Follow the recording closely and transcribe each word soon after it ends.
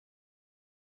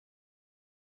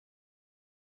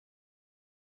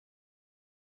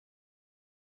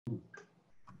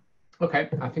Okay,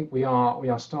 I think we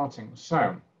are starting.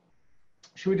 So,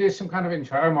 should we do some kind of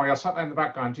intro? Omar, you're sat there in the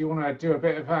background. Do you want to do a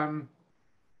bit of an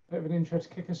intro to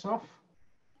kick us off?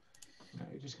 No,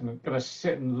 you're just gonna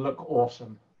sit and look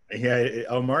awesome. Yeah,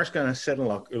 Omar's gonna sit and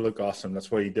look awesome. That's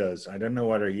what he does. I don't know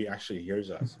whether he actually hears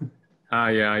us.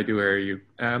 Yeah, I do hear you.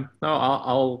 No,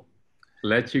 I'll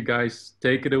let you guys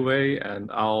take it away, and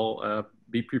I'll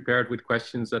be prepared with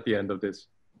questions at the end of this.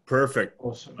 Perfect.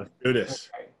 Awesome. Let's do this.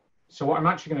 Okay. So what I'm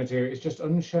actually going to do is just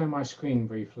unshare my screen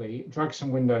briefly, drag some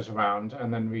windows around,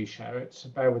 and then reshare it. So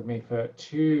bear with me for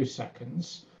 2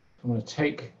 seconds. I'm going to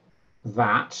take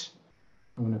that.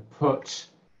 I'm going to put.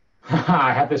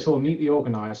 I had this all neatly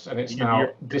organized, and it's now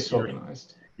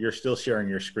disorganized. You're still sharing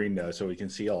your screen though, so we can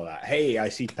see all that. Hey, I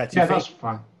see Petty. Yeah, that's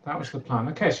fine. That was the plan.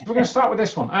 Okay, so we're going to start with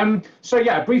this one. So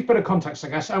yeah, a brief bit of context, I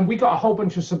guess. We got a whole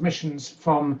bunch of submissions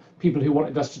from people who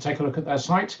wanted us to take a look at their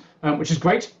site, which is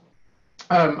great.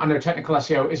 I know technical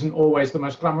SEO isn't always the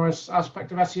most glamorous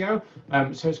aspect of SEO,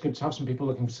 so it's good to have some people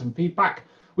looking for some feedback.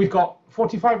 We've got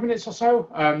 45 minutes or so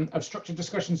of structured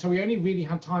discussion, so we only really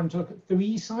had time to look at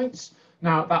 3 sites.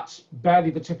 Now, that's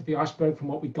barely the tip of the iceberg from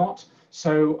what we got.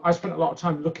 So I spent a lot of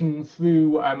time looking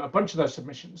through a bunch of those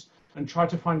submissions and tried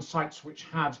to find sites which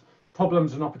had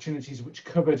problems and opportunities which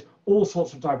covered all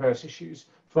sorts of diverse issues,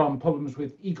 from problems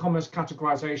with e-commerce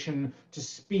categorization to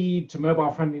speed to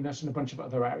mobile friendliness and a bunch of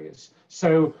other areas.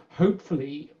 So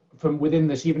hopefully from within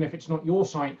this, even if it's not your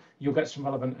site, you'll get some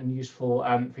relevant and useful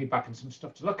feedback and some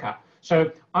stuff to look at.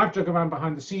 So I've dug around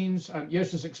behind the scenes.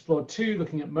 Yoast has explored 2,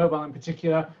 looking at mobile in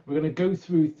particular. We're going to go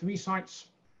through 3 sites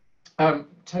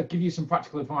to give you some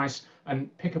practical advice and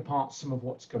pick apart some of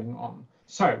what's going on.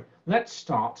 So let's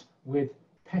start with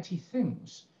petty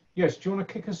things. Yes, do you want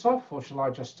to kick us off, or shall I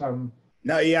just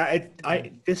No, yeah,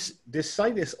 this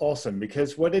site is awesome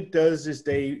because what it does is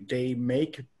they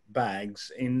make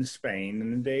bags in Spain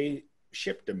and they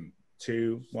ship them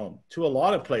to a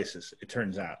lot of places, it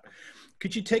turns out.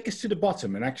 Could you take us to the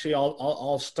bottom? And actually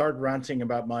I'll start ranting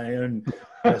about my own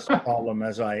problem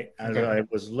as I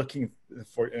was looking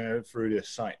for through this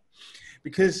site.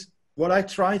 Because what I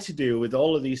try to do with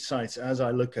all of these sites as I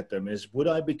look at them is, would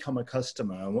I become a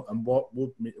customer, and what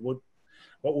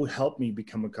would help me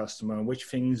become a customer, and which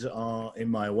things are in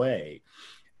my way?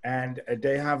 And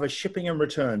they have a shipping and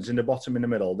returns in the bottom in the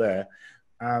middle there.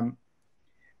 And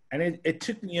it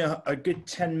took me a good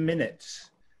 10 minutes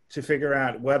to figure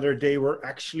out whether they were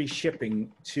actually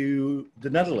shipping to the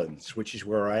Netherlands, which is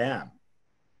where I am.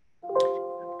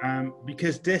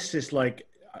 Because this is like,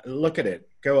 look at it,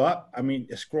 go up. I mean,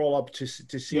 scroll up to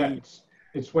see. Yeah,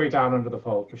 it's way down under the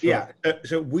fold, for sure. Yeah,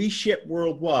 so we ship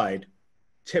worldwide.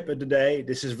 Tip of the day,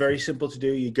 this is very simple to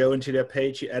do. You go into their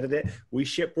page, you edit it. We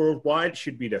ship worldwide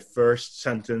should be the first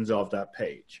sentence of that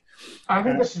page. I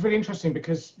think this is really interesting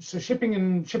because shipping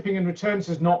and returns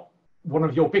is not one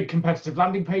of your big competitive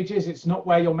landing pages. It's not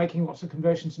where you're making lots of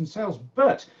conversions and sales,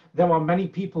 but there are many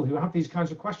people who have these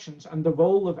kinds of questions, and the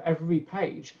role of every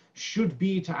page should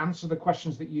be to answer the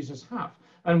questions that users have.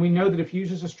 And we know that if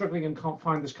users are struggling and can't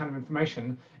find this kind of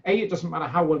information, A, it doesn't matter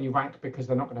how well you rank because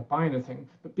they're not going to buy anything,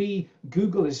 but B,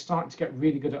 Google is starting to get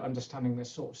really good at understanding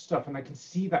this sort of stuff, and they can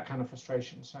see that kind of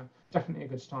frustration. So definitely a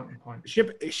good starting point.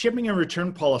 Shipping and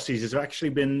return policies has actually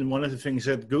been one of the things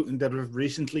that have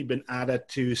recently been added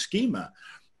to Schema.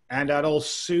 And that'll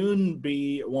soon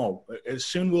be,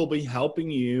 soon will be helping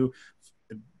you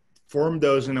form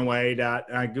those in a way that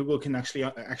Google can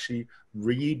actually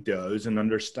read those and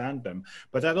understand them.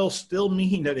 But that'll still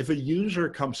mean that if a user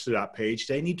comes to that page,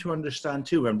 they need to understand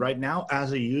too. And right now,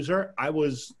 as a user, I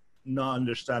was not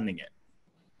understanding it.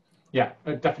 Yeah,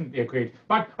 definitely agreed.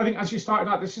 But I think as you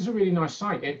started out, this is a really nice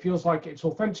site. It feels like it's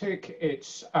authentic,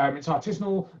 it's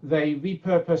artisanal. They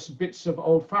repurpose bits of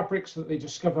old fabrics that they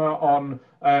discover on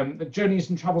the journeys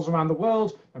and travels around the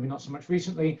world, maybe not so much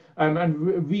recently, and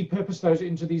repurpose those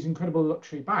into these incredible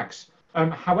luxury bags.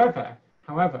 However,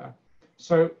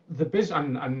 so the business,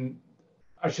 and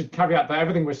I should caveat that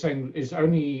everything we're saying is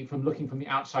only from looking from the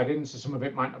outside in, so some of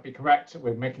it might not be correct.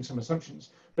 We're making some assumptions,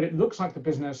 but it looks like the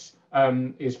business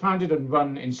is founded and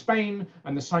run in Spain,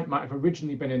 and the site might have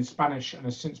originally been in Spanish and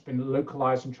has since been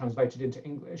localized and translated into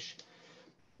English.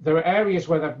 There are areas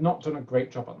where they've not done a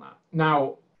great job on that.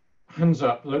 Now, hands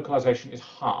up, localization is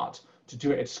hard. To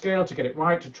do it at scale, to get it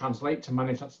right, to translate, to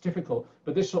manage, that's difficult,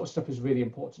 but this sort of stuff is really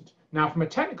important. Now, from a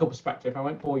technical perspective, I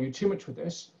won't bore you too much with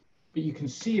this, but you can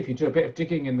see if you do a bit of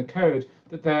digging in the code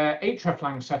that their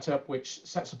hreflang setup, which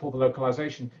sets up all the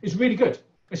localization, is really good.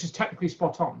 This is technically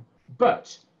spot on,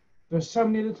 but there are so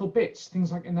many little bits,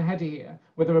 things like in the header here,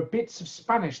 where there are bits of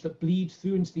Spanish that bleed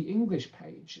through into the English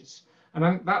pages. And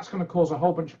then that's going to cause a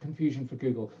whole bunch of confusion for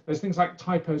Google. There's things like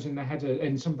typos in the header,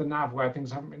 in some of the nav where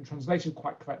things haven't been translated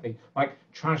quite correctly, like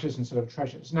treasures instead of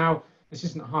treasures. Now, this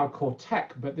isn't hardcore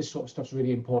tech, but this sort of stuff's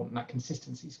really important. That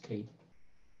consistency is key.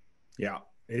 Yeah,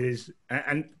 it is.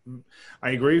 And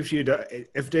I agree with you that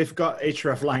if they've got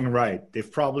hreflang right,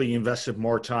 they've probably invested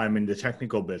more time in the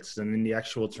technical bits than in the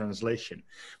actual translation,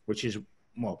 which is,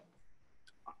 well,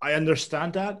 I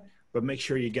understand that, but make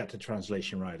sure you get the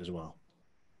translation right as well.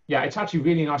 Yeah, it's actually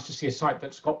really nice to see a site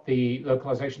that's got the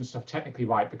localization stuff technically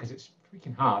right, because it's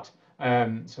freaking hard.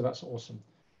 So that's awesome.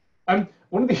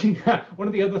 One of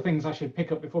the other things I should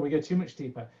pick up before we go too much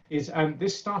deeper is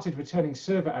this started returning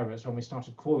server errors when we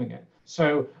started calling it.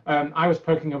 So I was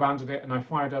poking around with it, and I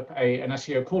fired up an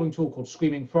SEO calling tool called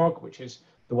Screaming Frog, which is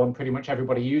the one pretty much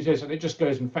everybody uses, and it just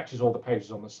goes and fetches all the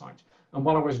pages on the site. And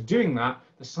while I was doing that,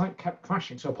 the site kept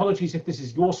crashing. So apologies if this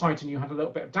is your site and you had a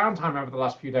little bit of downtime over the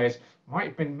last few days. It might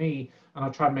have been me, and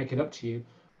I'll try and make it up to you.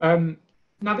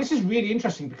 Now, this is really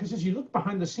interesting because as you look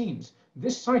behind the scenes,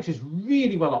 this site is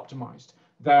really well optimized.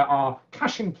 There are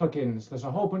caching plugins. There's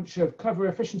a whole bunch of clever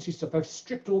efficiency stuff. They've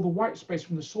stripped all the white space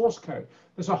from the source code.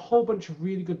 There's a whole bunch of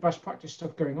really good best practice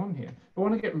stuff going on here. But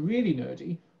when I get really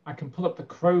nerdy, I can pull up the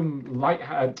Chrome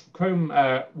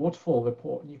waterfall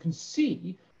report, and you can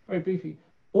see, very briefly,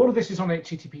 all of this is on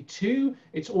HTTP2.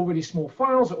 It's already small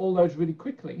files. It all loads really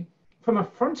quickly. From a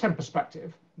front-end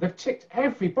perspective, they've ticked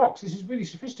every box. This is really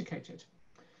sophisticated.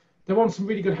 They're on some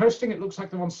really good hosting. It looks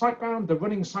like they're on SiteGround. They're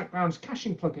running SiteGround's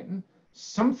caching plugin.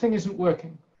 Something isn't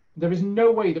working. There is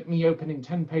no way that me opening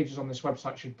 10 pages on this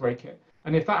website should break it.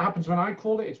 And if that happens when I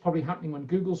crawl it, it's probably happening when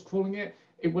Google's crawling it.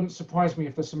 It wouldn't surprise me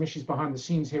if there's some issues behind the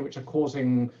scenes here which are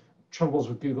causing troubles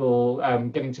with Google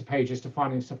getting to pages, to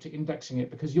finding stuff, to indexing it,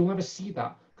 because you'll never see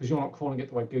that because you're not crawling it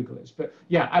the way Google is. But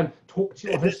yeah, and talk to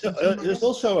your host. There's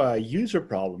also a user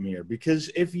problem here,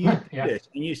 because if you do this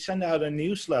and you send out a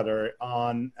newsletter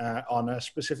on a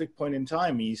specific point in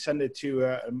time, you send it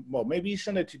to well, maybe you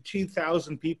send it to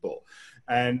 2,000 people,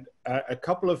 and a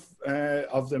couple of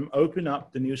them open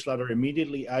up the newsletter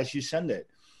immediately as you send it.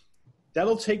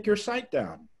 That'll take your site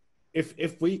down.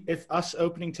 If us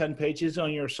opening 10 pages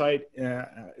on your site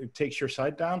it takes your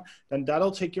site down, then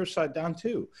that'll take your site down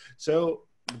too. So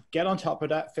get on top of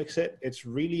that, fix it. It's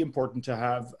really important to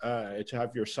have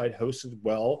your site hosted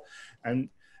well. And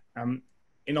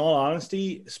in all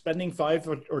honesty, spending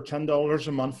 $5 or $10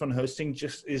 a month on hosting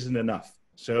just isn't enough.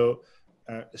 So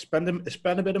spend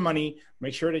a bit of money.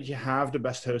 Make sure that you have the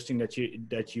best hosting that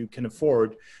you can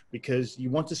afford, because you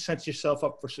want to set yourself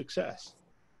up for success.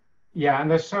 Yeah,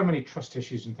 and there's so many trust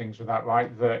issues and things with that,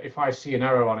 right? That if I see an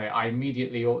error on it, I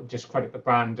immediately discredit the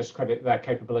brand, discredit their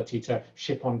capability to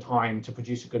ship on time, to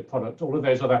produce a good product. All of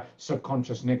those other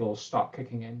subconscious niggles start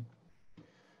kicking in.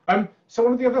 So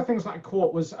one of the other things that I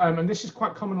caught was, and this is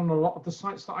quite common on a lot of the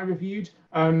sites that I reviewed,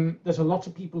 there's a lot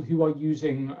of people who are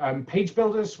using page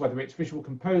builders, whether it's Visual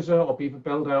Composer or Beaver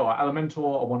Builder or Elementor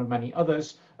or one of many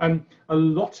others. A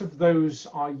lot of those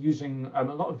are using a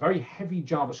lot of very heavy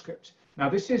JavaScript. Now,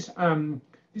 this is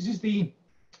the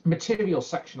materials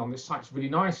section on this site. It's really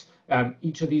nice.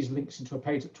 Each of these links into a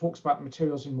page that talks about the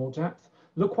materials in more depth.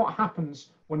 Look what happens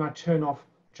when I turn off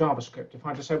JavaScript. If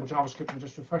I disable JavaScript and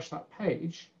just refresh that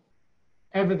page,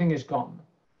 everything is gone.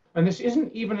 And this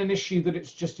isn't even an issue that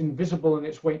it's just invisible and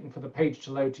it's waiting for the page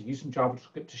to load to use some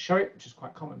JavaScript to show it, which is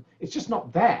quite common. It's just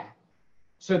not there.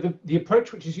 So the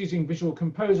approach, which is using Visual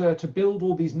Composer to build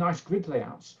all these nice grid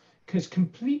layouts, is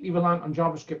completely reliant on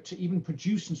JavaScript to even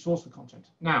produce and source the content.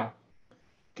 Now,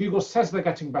 Google says they're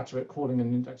getting better at crawling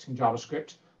and indexing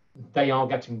JavaScript. They are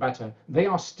getting better. They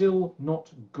are still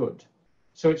not good.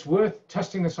 So it's worth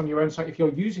testing this on your own site. If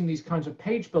you're using these kinds of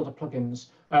page builder plugins,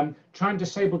 try and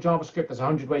disable JavaScript. There's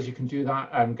 100 ways you can do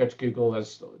that. Go to Google.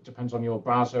 It depends on your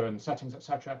browser and settings,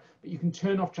 etc. But you can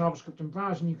turn off JavaScript and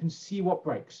browse, and you can see what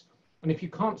breaks. And if you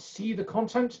can't see the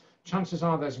content, chances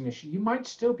are there's an issue. You might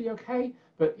still be okay,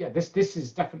 but yeah, this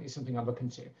is definitely something I look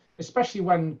into, especially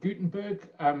when Gutenberg,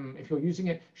 if you're using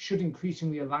it, should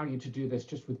increasingly allow you to do this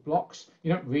just with blocks.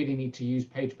 You don't really need to use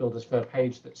page builders for a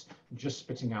page that's just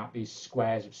spitting out these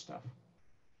squares of stuff.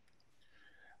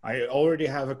 I already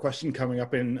have a question coming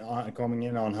in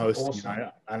on hosting,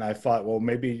 awesome. and I thought, well,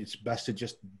 maybe it's best to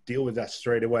just deal with that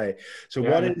straight away. So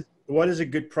yeah. What is a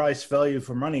good price value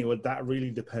for money? Well, that really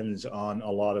depends on a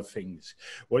lot of things.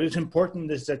 What is important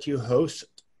is that you host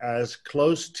as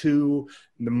close to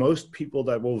the most people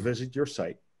that will visit your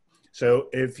site. So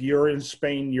if you're in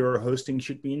Spain, your hosting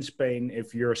should be in Spain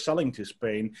if you're selling to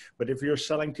Spain. But if you're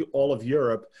selling to all of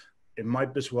Europe, it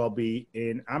might as well be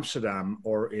in Amsterdam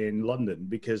or in London,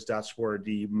 because that's where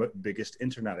the biggest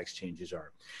internet exchanges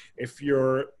are. If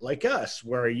you're like us,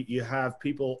 where you have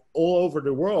people all over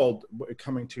the world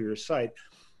coming to your site,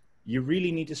 you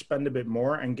really need to spend a bit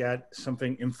more and get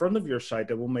something in front of your site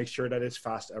that will make sure that it's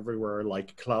fast everywhere,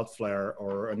 like Cloudflare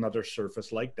or another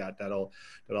service like that, that'll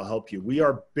help you. We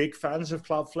are big fans of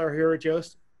Cloudflare here at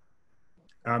Yoast.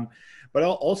 But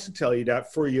I'll also tell you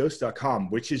that for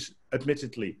Yoast.com, which is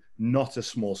admittedly not a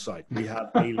small site, we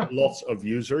have a lot of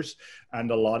users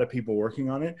and a lot of people working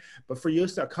on it. But for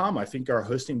Yoast.com, I think our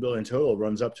hosting bill in total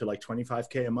runs up to like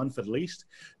 25K a month at least.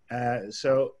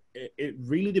 So it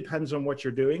really depends on what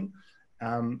you're doing.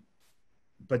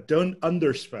 But don't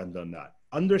underspend on that.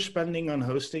 Underspending on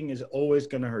hosting is always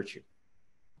going to hurt you.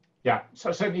 Yeah,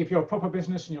 so certainly if you're a proper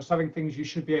business and you're selling things, you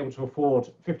should be able to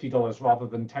afford $50 rather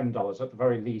than $10 at the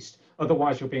very least.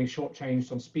 Otherwise, you're being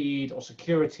shortchanged on speed or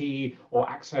security or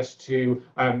access to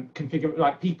configure,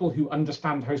 like people who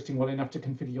understand hosting well enough to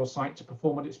configure your site to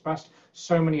perform at its best.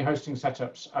 So many hosting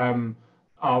setups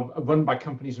are run by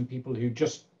companies and people who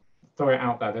just throw it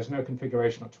out there. There's no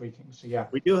configuration or tweaking. So yeah,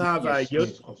 we do have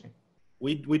Yoast.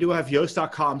 We do have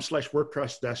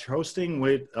yoast.com/WordPress-hosting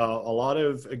with a lot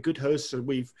of good hosts that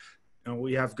we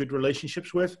have good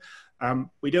relationships with.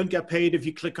 We don't get paid if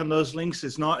you click on those links.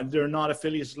 They're not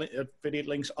affiliate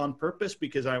links on purpose,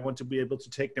 because I want to be able to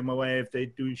take them away if they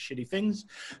do shitty things.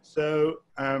 So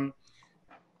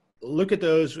look at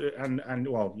those and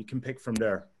well, you can pick from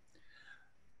there.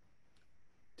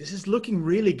 This is looking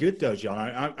really good, though,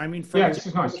 John. I mean, from a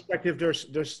perspective,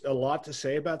 there's a lot to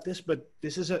say about this, but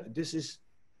this is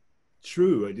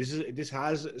true. This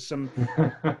has some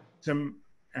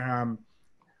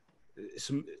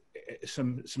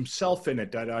self in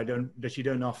it that you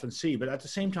don't often see. But at the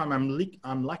same time,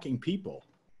 I'm lacking people.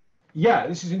 Yeah,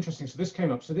 this is interesting. So this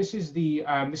came up. So this is the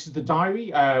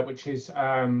diary, which is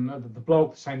the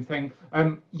blog, the same thing.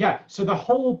 Yeah. So the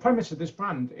whole premise of this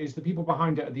brand is the people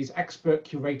behind it are these expert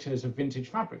curators of vintage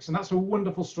fabrics, and that's a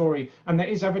wonderful story. And there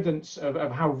is evidence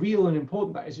of how real and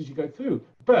important that is as you go through.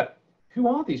 But who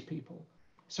are these people?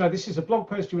 So this is a blog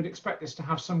post. You would expect this to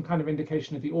have some kind of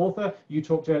indication of the author. You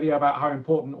talked earlier about how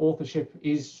important authorship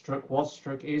is, was,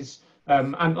 is,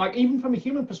 and like even from a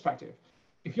human perspective.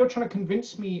 If you're trying to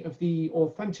convince me of the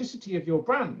authenticity of your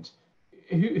brand,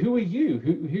 who are you?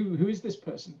 Who is this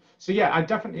person? So yeah, I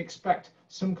definitely expect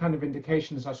some kind of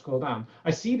indication as I scroll down.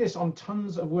 I see this on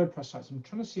tons of WordPress sites. I'm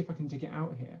trying to see if I can dig it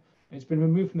out here. It's been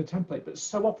removed from the template, but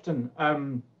so often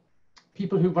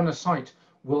people who run a site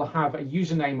will have a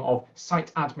username of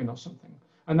site admin or something,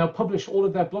 and they'll publish all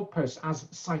of their blog posts as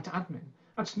site admin.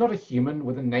 That's not a human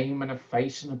with a name and a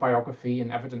face and a biography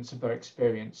and evidence of their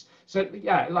experience. So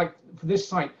yeah, like for this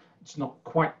site, it's not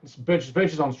quite, it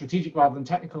verges on strategic rather than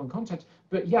technical and content.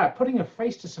 But yeah, putting a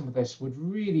face to some of this would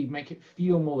really make it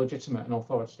feel more legitimate and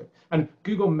authoritative. And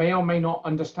Google may or may not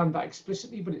understand that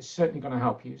explicitly, but it's certainly going to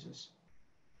help users.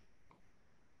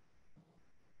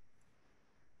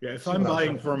 Yeah, if I'm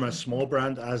buying from a small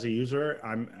brand as a user,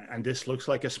 and this looks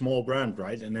like a small brand,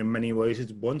 right? And in many ways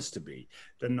it wants to be,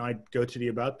 then I'd go to the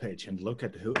about page and look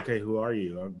at who are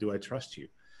you? Or do I trust you?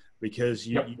 Because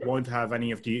you won't have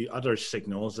any of the other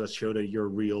signals that show that you're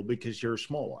real because you're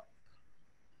smaller.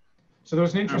 So there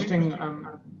was an interesting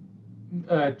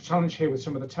challenge here with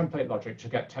some of the template logic, to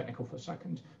get technical for a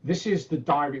second. This is the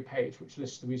diary page, which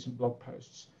lists the recent blog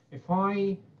posts. If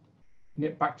I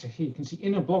nip back to here, you can see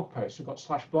in a blog post, we've got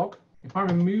 /blog. If I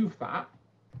remove that,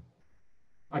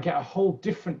 I get a whole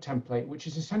different template, which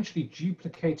is essentially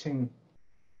duplicating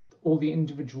all the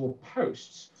individual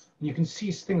posts. And you can see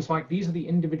things like these are the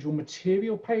individual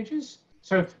material pages.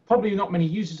 So probably not many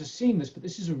users have seen this, but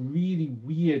this is a really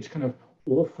weird kind of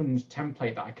orphaned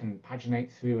template that I can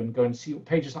paginate through and go and see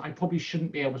pages that I probably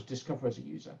shouldn't be able to discover as a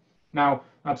user. Now,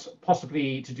 that's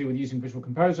possibly to do with using Visual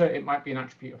Composer. It might be an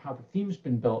attribute of how the theme's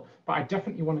been built, but I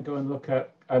definitely want to go and look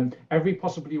at every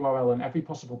possible URL and every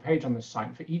possible page on this site.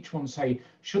 And for each one, say,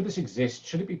 should this exist?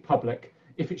 Should it be public?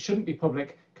 If it shouldn't be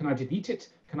public, can I delete it?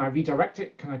 Can I redirect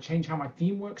it? Can I change how my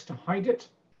theme works to hide it?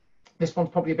 This one's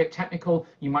probably a bit technical.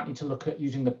 You might need to look at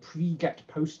using the pre-get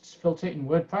posts filter in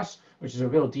WordPress, which is a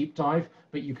real deep dive,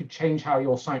 but you could change how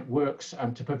your site works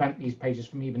to prevent these pages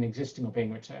from even existing or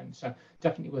being returned. So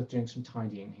definitely worth doing some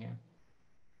tidying here.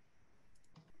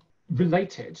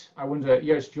 Related, I wonder,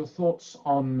 Joost, your thoughts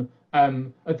on,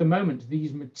 at the moment,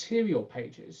 these material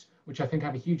pages, which I think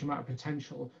have a huge amount of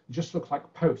potential, just look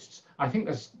like posts. I think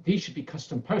these should be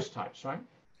custom post types, right?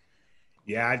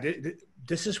 Yeah,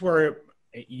 this is where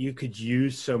you could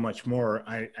use so much more.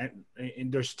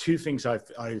 And there's two things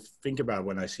I think about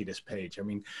when I see this page. I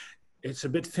mean, it's a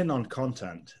bit thin on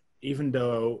content, even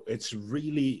though it's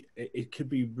really, it could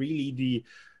be really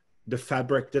the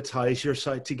fabric that ties your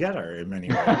site together in many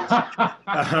ways.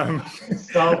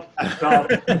 Stop.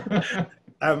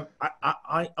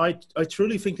 I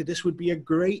truly think that this would be a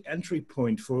great entry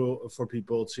point for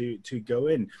people to go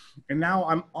in. And now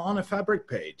I'm on a fabric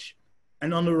page,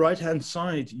 and on the right-hand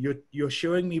side, you're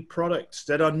showing me products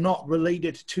that are not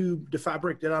related to the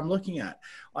fabric that I'm looking at.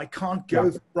 I can't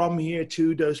go from here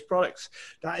to those products.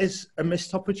 That is a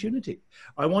missed opportunity.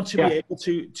 I want to be able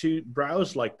to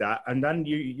browse like that, and then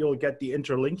you'll get the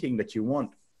interlinking that you want.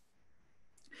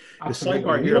 Absolutely. The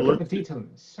sidebar here, look at the detail.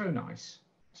 It's so nice.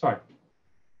 Sorry.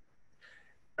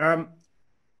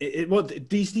 Well,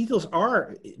 these details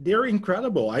they're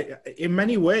incredible. In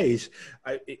many ways,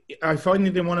 I find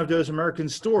it in one of those American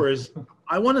stores.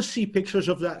 I want to see pictures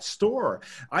of that store.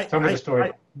 Tell me the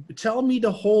story. Tell me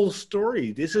the whole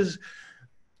story. This is,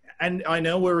 and I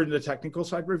know we're in the technical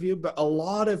side review, but a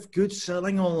lot of good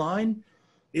selling online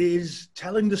is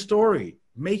telling the story,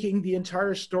 making the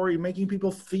entire story, making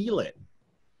people feel it.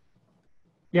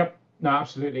 Yep. No,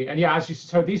 absolutely. And yeah,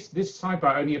 so this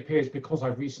sidebar only appears because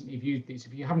I've recently viewed these.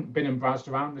 If you haven't been and browsed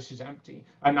around, this is empty.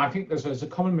 And I think there's a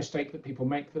common mistake that people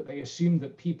make, that they assume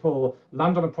that people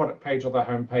land on a product page or their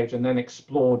home page and then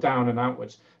explore down and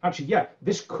outwards. Actually, yeah,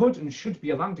 this could and should be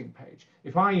a landing page.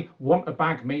 If I want a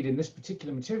bag made in this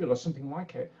particular material or something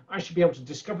like it, I should be able to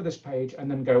discover this page and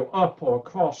then go up or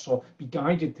across or be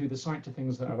guided through the site to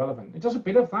things that are relevant. It does a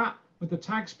bit of that with the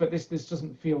tags, but this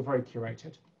doesn't feel very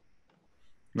curated.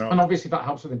 No. And obviously that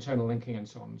helps with internal linking and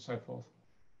so on and so forth.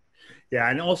 Yeah,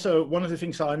 and also one of the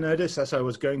things I noticed as I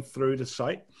was going through the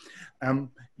site, Yoast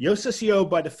SEO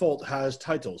by default has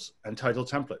titles and title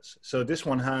templates. So this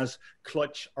one has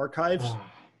clutch archives.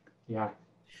 Yeah.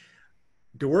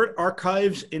 The word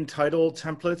archives in title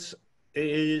templates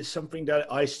is something that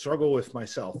I struggle with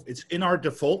myself. It's in our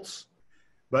defaults,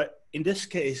 but in this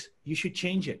case, you should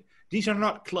change it. These are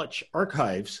not clutch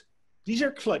archives. These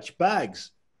are clutch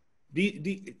bags.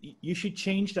 You should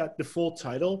change that default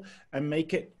title and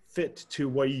make it fit to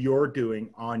what you're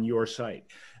doing on your site.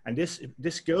 And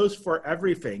this goes for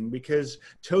everything, because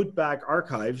tote bag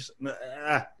archives,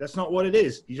 that's not what it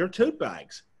is. These are tote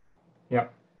bags. Yeah.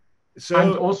 So,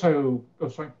 and also, oh,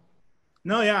 sorry.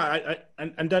 No, yeah.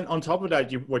 And then on top of that,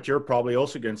 what you're probably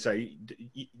also going to say,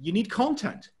 you need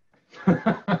content.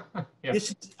 Yeah.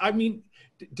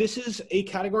 This is a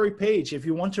category page. If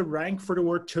you want to rank for the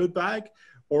word tote bag,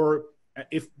 or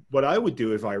if what I would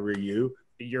do if I were you,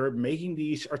 you're making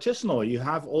these artisanal. You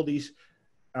have all these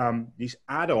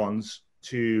add-ons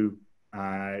to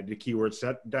the keywords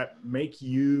that make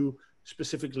you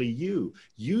specifically you.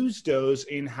 Use those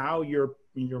in how you're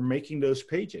making those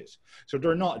pages. So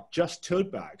they're not just tote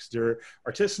bags. They're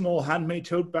artisanal handmade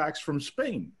tote bags from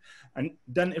Spain. And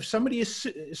then if somebody is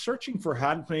searching for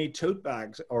handmade tote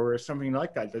bags or something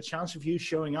like that, the chance of you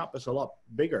showing up is a lot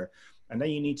bigger. And then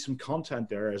you need some content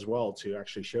there as well to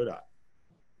actually show that.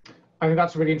 I think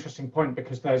that's a really interesting point,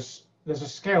 because there's a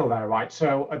scale there, right?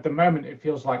 So at the moment, it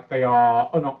feels like they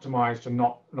are unoptimized and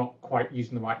not quite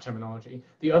using the right terminology.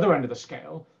 The other end of the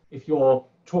scale, if you're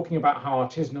talking about how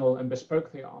artisanal and bespoke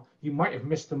they are, you might have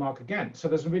missed the mark again. So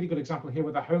there's a really good example here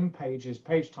where the home page's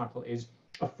page title is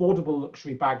affordable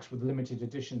luxury bags with limited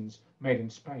editions made in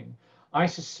Spain. I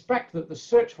suspect that the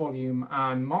search volume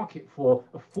and market for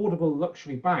affordable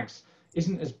luxury bags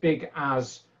isn't as big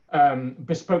as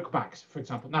bespoke bags, for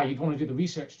example. Now, you'd want to do the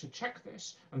research to check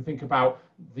this and think about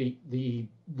the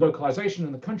localization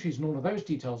and the countries and all of those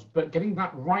details, but getting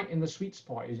that right in the sweet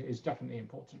spot is definitely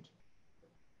important.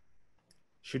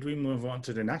 Should we move on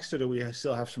to the next, or do we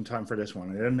still have some time for this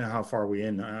one? I don't know how far we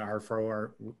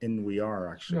are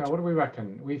actually. Yeah, what do we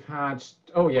reckon? We've had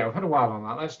a while on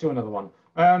that. Let's do another one.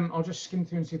 I'll just skim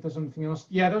through and see if there's anything else.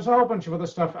 Yeah, there's a whole bunch of other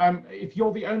stuff. If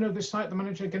you're the owner of this site, the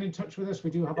manager, get in touch with us.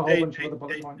 We do have a whole bunch of other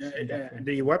bullet points.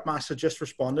 The webmaster just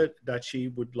responded that she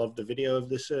would love the video of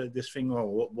this thing.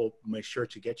 We'll make sure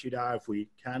to get you that if we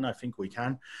can. I think we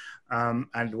can.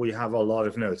 And we have a lot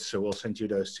of notes, so we'll send you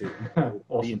those too.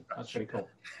 Awesome. That's really cool.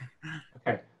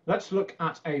 Okay, let's look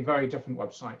at a very different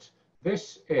website.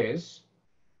 This is...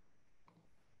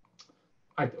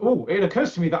 it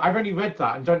occurs to me that I've only read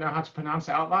that and don't know how to pronounce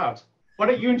it out loud. Why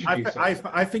don't you introduce it?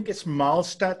 I think it's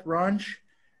Malstadt Ranch.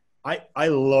 I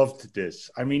loved this.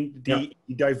 I mean, the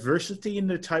diversity in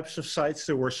the types of sites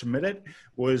that were submitted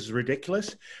was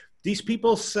ridiculous. These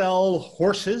people sell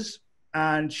horses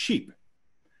and sheep,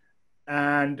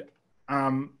 and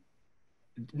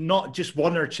not just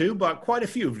one or two, but quite a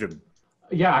few of them.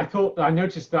 Yeah, I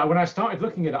noticed that when I started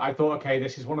looking at it, I thought, okay,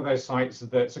 this is one of those sites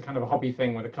that's a kind of a hobby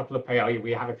thing with a couple of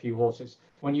we have a few horses.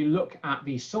 When you look at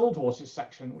the sold horses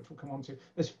section, which we'll come on to,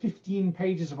 there's 15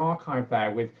 pages of archive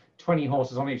there with 20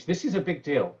 horses on each. This is a big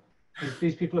deal.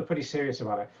 These people are pretty serious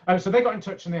about it. So they got in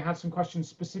touch and they had some questions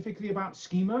specifically about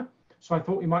schema. So I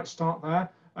thought we might start there.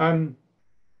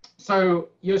 So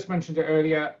Yoast mentioned it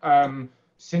earlier.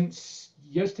 Since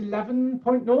Yoast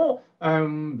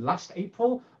 11.0, last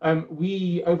April,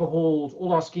 we overhauled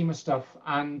all our schema stuff,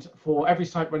 and for every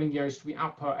site running Yoast, we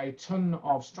output a ton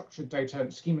of structured data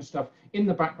and schema stuff in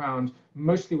the background,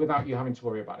 mostly without you having to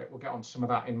worry about it. We'll get on to some of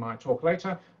that in my talk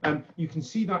later. You can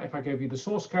see that if I give you the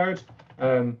source code.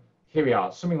 Here we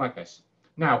are, something like this.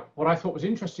 Now, what I thought was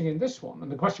interesting in this one,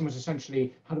 and the question was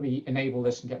essentially, how do we enable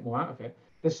this and get more out of it?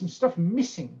 There's some stuff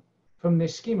missing from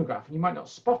this schema graph, and you might not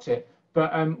spot it,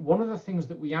 but one of the things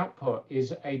that we output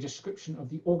is a description of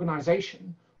the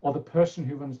organization or the person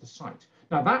who runs the site.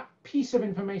 Now, that piece of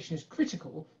information is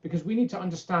critical because we need to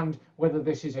understand whether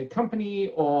this is a company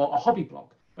or a hobby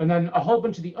blog. And then a whole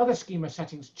bunch of the other schema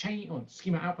settings change, or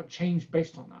schema output change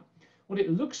based on that. What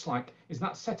it looks like is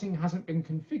that setting hasn't been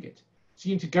configured. So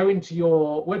you need to go into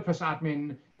your WordPress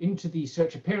admin, into the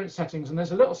search appearance settings, and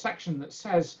there's a little section that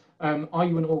says, are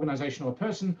you an organization or a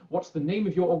person? What's the name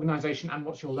of your organization and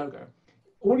what's your logo?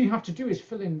 All you have to do is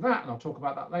fill in that, and I'll talk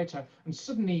about that later, and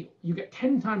suddenly you get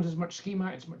 10 times as much schema,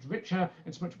 it's much richer,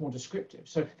 it's much more descriptive.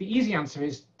 So the easy answer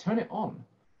is turn it on,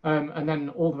 and then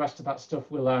all the rest of that stuff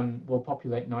will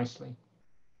populate nicely.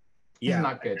 Yeah. Isn't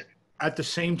that good? At the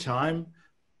same time,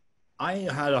 I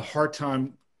had a hard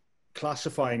time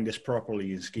classifying this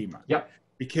properly in schema. Yep.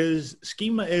 Because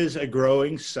schema is a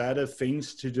growing set of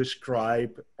things to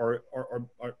describe or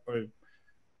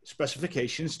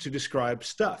specifications to describe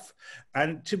stuff.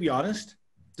 And to be honest,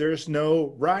 there's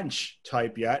no ranch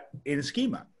type yet in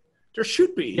schema. There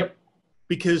should be, yep,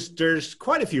 because there's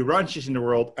quite a few ranches in the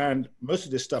world, and most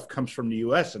of this stuff comes from the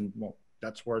US, and well,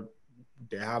 that's where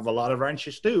they have a lot of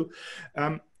ranches too.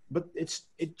 But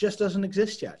it just doesn't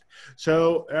exist yet.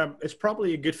 So it's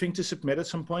probably a good thing to submit at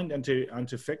some point and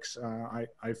to fix. I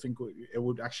think it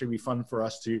would actually be fun for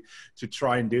us to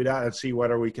try and do that and see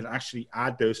whether we can actually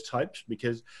add those types,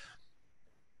 because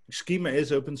schema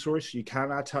is open source. You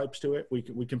can add types to it.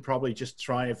 We can probably just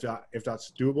try if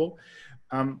that's doable.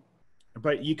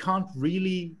 But you can't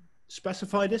really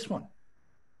specify this one.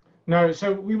 No,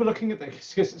 so we were looking at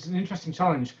this because it's an interesting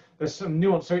challenge. There's some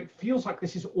nuance. So it feels like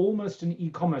this is almost an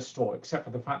e-commerce store, except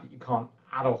for the fact that you can't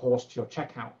add a horse to your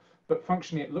checkout. But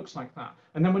functionally, it looks like that.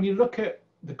 And then when you look at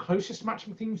the closest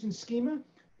matching themes in schema,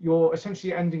 you're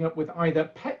essentially ending up with either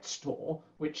pet store,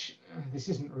 which this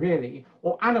isn't really,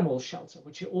 or animal shelter,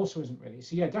 which it also isn't really.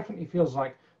 So yeah, it definitely feels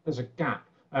like there's a gap.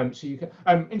 So you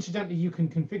can, incidentally, you can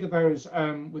configure those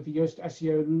with the Yoast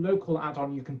SEO local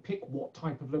add-on. You can pick what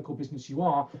type of local business you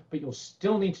are, but you'll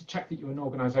still need to check that you're an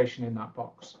organization in that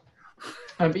box.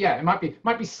 But yeah, it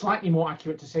might be slightly more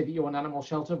accurate to say that you're an animal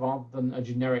shelter rather than a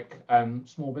generic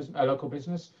small business, local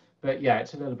business. But yeah,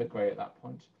 it's a little bit grey at that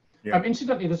point. Yeah.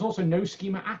 Incidentally, there's also no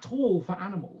schema at all for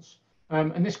animals.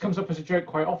 And this comes up as a joke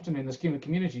quite often in the schema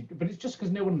community, but it's just because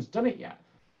no one's done it yet.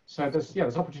 So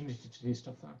there's opportunity to do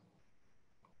stuff there.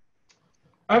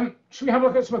 Should we have a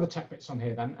look at some other tech bits on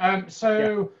here then?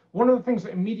 One of the things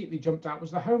that immediately jumped out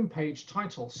was the homepage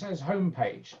title says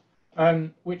homepage,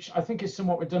 which I think is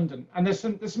somewhat redundant. And there's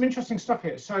some interesting stuff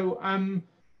here. So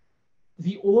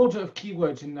the order of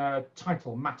keywords in the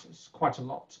title matters quite a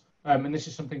lot. And this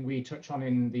is something we touch on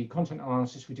in the content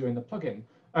analysis we do in the plugin.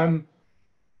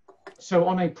 So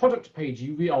on a product page,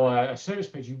 or a service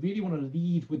page, you really want to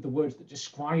lead with the words that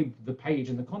describe the page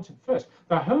and the content first.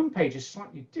 The homepage is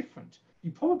slightly different. You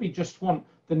probably just want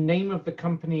the name of the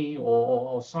company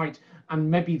or site and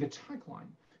maybe the tagline.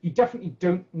 You definitely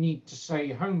don't need to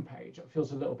say homepage. It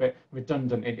feels a little bit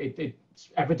redundant. It's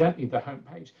evidently the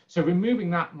homepage. So removing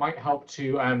that might help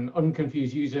to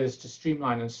unconfuse users, to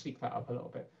streamline and sleek that up a little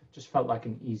bit. Just felt like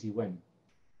an easy win.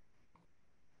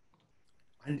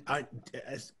 And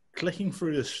as clicking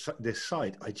through this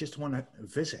site, I just want to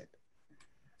visit.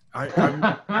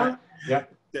 Yeah.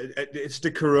 It's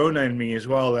the Corona in me as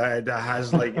well that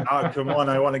has like, oh, come on,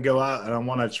 I want to go out and I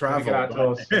want to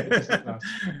travel.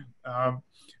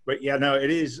 But yeah, no,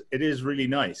 it is really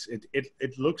nice.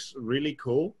 It looks really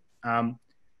cool.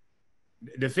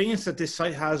 The thing is that this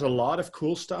site has a lot of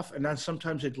cool stuff, and then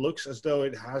sometimes it looks as though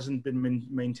it hasn't been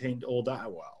maintained all that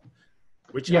well.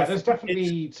 Which Yeah, there's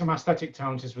definitely some aesthetic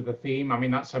challenges with the theme. I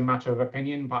mean, that's a matter of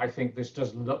opinion, but I think this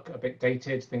does look a bit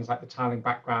dated. Things like the tiling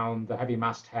background, the heavy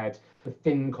masthead, the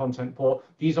thin content port.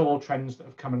 These are all trends that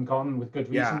have come and gone with good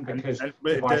reason because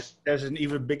but there's an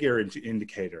even bigger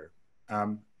indicator.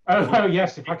 Oh,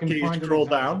 yes, if I can you find scroll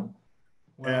down.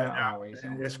 Where are we?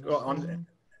 Just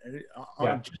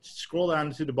scroll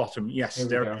down to the bottom. Yes,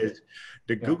 there it is.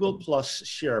 The Google Plus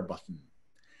share button.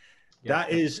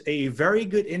 That is a very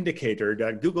good indicator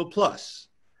that Google Plus,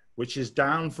 which is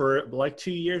down for like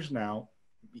 2 years now,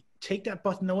 take that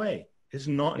button away. It's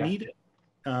not needed.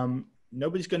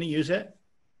 Nobody's going to use it.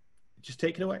 Just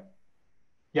take it away.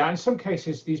 Yeah, in some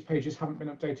cases, these pages haven't been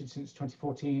updated since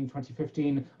 2014,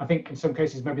 2015. I think in some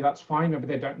cases, maybe that's fine. Maybe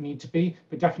they don't need to be,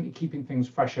 but definitely keeping things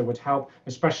fresher would help,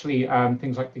 especially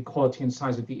things like the quality and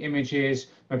size of the images,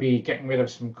 maybe getting rid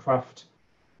of some cruft.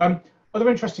 Other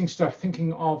interesting stuff,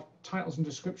 thinking of titles and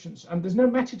descriptions. There's no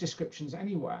meta descriptions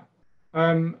anywhere.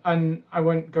 And I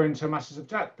won't go into masses of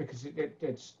depth because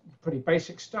it's pretty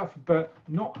basic stuff, but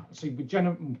not, so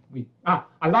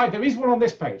I lied, there is one on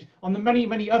this page. On the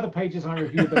many other pages I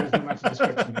reviewed, there was no meta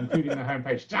description, including the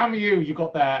homepage. Damn you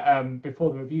got there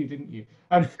before the review, didn't you?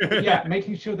 Yeah,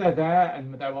 making sure they're there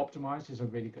and they're optimized is a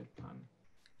really good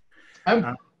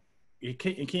plan.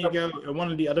 Can you go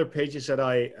one of the other pages that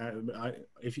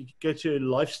if you go to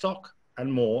livestock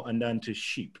and more, and then to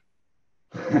sheep.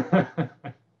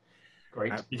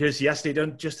 Great. Because yes, they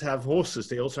don't just have horses;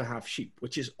 they also have sheep,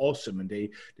 which is awesome, and they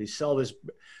sell this.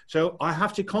 So I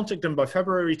have to contact them by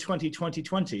February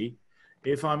 2020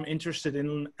 if I'm interested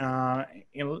in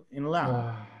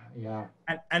lamb. Yeah.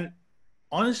 And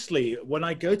honestly, when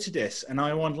I go to this and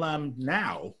I want lamb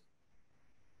now.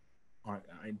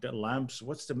 Lambs.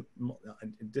 What's the?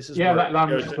 This is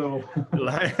lambs plural.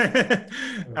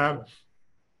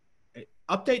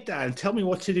 Update that and tell me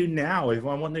what to do now if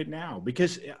I want it now,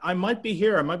 because I might be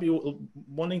here. I might be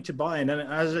wanting to buy, and then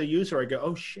as a user, I go,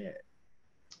 "Oh shit."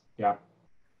 Yeah.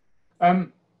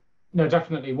 No,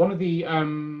 definitely. One of the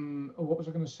what was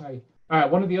I going to say?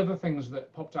 One of the other things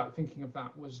that popped out thinking of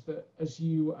that was that as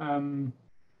you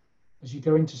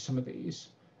go into some of these.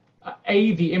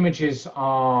 The images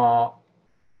are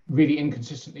really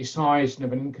inconsistently sized and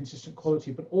of an inconsistent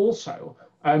quality, but also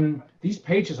these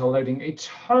pages are loading a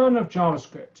ton of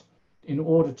JavaScript in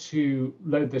order to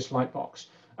load this lightbox.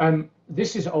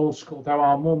 This is old school. There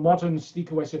are more modern,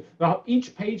 sleeker ways.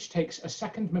 Each page takes a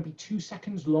second, maybe 2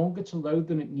 seconds longer to load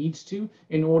than it needs to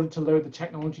in order to load the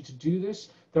technology to do this.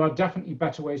 There are definitely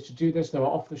better ways to do this. There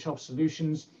are off-the-shelf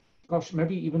solutions. Gosh,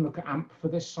 maybe even look at AMP for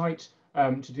this site.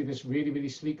 To do this really, really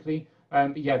sleekly.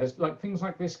 But yeah, there's like things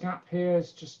like this gap here.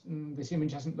 It's just this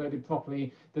image hasn't loaded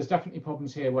properly. There's definitely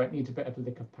problems here where it needs a bit of a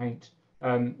lick of paint.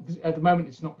 At the moment,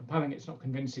 it's not compelling. It's not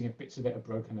convincing if bits of it are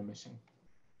broken and missing.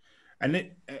 And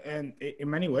in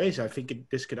many ways, I think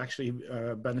this could actually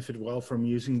benefit well from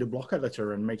using the block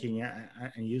editor and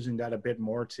using that a bit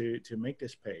more to make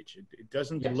this page. It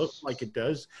doesn't look like it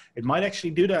does. It might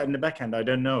actually do that in the back end. I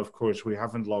don't know. Of course, we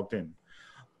haven't logged in.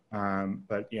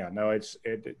 But yeah, no,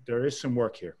 there is some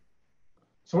work here.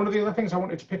 So one of the other things I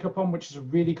wanted to pick up on, which is a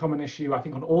really common issue, I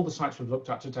think on all the sites we've looked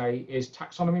at today, is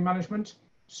taxonomy management.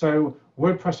 So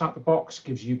WordPress out the box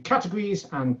gives you categories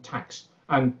and tags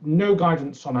and no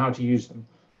guidance on how to use them.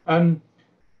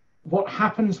 What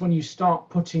happens when you start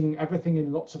putting everything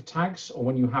in lots of tags, or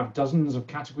when you have dozens of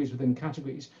categories within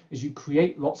categories, is you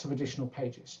create lots of additional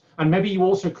pages. And maybe you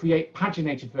also create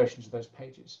paginated versions of those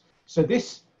pages. So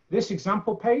this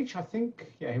example page, I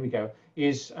think, here we go,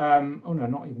 is, oh no,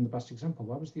 not even the best example.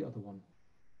 Where was the other one?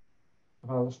 Have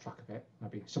I lost track of it?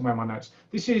 Maybe somewhere in my notes.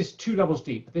 This is 2 levels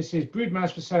deep. This is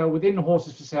broodmares for sale, within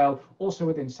horses for sale, also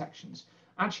within sections.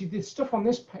 Actually, the stuff on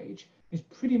this page is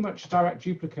pretty much a direct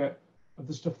duplicate of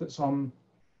the stuff that's on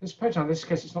this page. Now, in this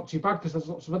case, it's not too bad because there's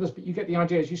lots of others, but you get the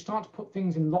idea. As you start to put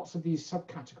things in lots of these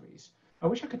subcategories, I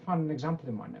wish I could find an example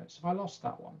in my notes. Have I lost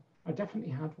that one? I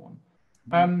definitely had one.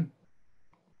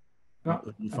 No,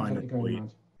 you find it for you.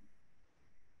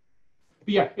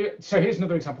 But yeah, so here's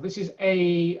another example. This is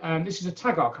a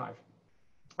tag archive,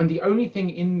 and the only thing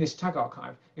in this tag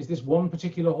archive is this one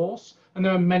particular horse. And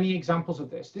there are many examples of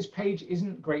this. This page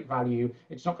isn't great value.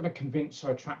 It's not going to convince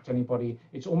or attract anybody.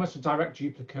 It's almost a direct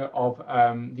duplicate of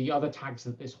the other tags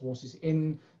that this horse is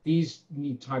in. These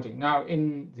need tidying. Now,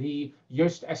 in the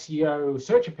Yoast SEO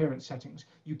search appearance settings,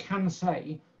 you can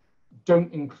say,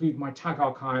 don't include my tag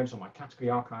archives or my category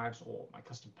archives or my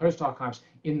custom post archives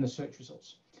in the search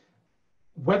results.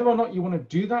 whether or not you want to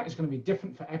do that is going to be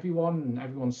different for everyone and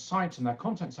everyone's site and their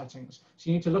content settings. So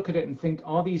you need to look at it and think,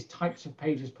 are these types of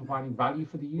pages providing value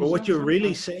for the user? Well, what you're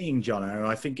really saying, John, and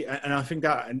I think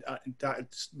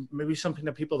that's maybe something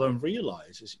that people don't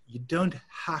realize, is you don't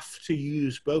have to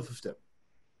use both of them.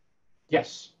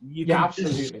 Yes. Yeah,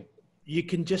 absolutely. You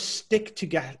can just stick to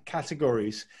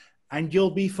categories and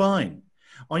you'll be fine.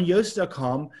 On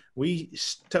Yoast.com, we've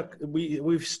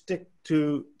stick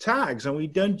to tags and we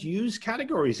don't use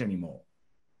categories anymore.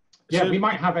 Yeah, so we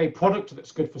might have a product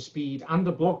that's good for speed and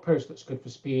a blog post that's good for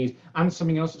speed and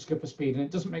something else that's good for speed. And it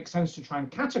doesn't make sense to try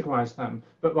and categorize them,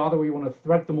 but rather we want to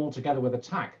thread them all together with a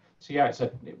tag. So yeah,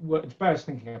 it bears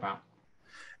thinking about.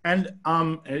 And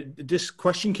this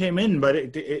question came in, but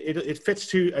it fits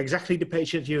to exactly the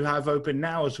page that you have open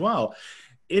now as well.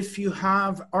 If you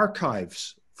have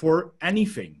archives for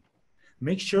anything,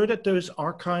 make sure that those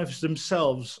archives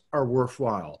themselves are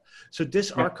worthwhile. So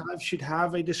this archive should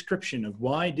have a description of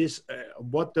why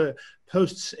what the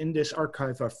posts in this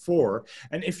archive are for.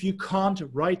 And if you can't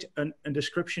write a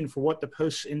description for what the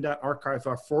posts in that archive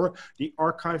are for, the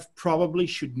archive probably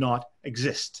should not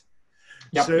exist.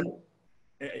 Yep. So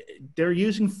they're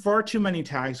using far too many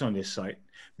tags on this site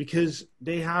because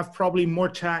they have probably more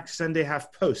tags than they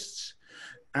have posts.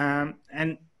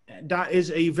 And that is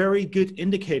a very good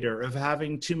indicator of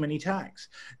having too many tags.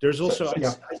 There's also,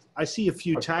 I see a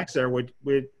few tags there with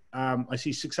I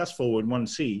see successful with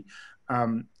 1C,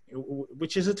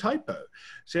 which is a typo.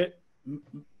 So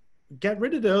get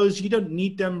rid of those. You don't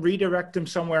need them. Redirect them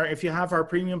somewhere. If you have our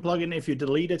premium plugin, if you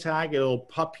delete a tag, it'll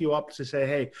pop you up to say,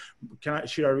 hey,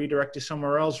 should I redirect it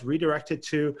somewhere else? Redirect it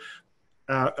to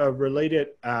a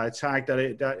related tag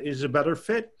that is a better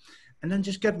fit. And then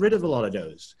just get rid of a lot of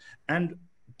those. And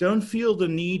don't feel the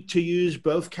need to use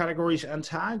both categories and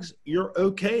tags. You're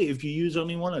okay if you use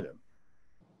only one of them.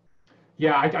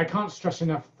 Yeah, I can't stress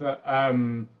enough that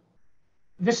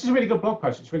this is a really good blog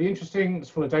post. It's really interesting. It's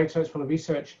full of data. It's full of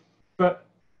research. But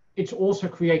it's also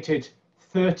created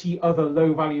 30 other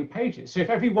low-value pages. So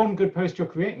if every one good post you're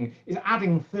creating is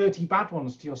adding 30 bad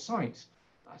ones to your site,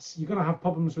 you're going to have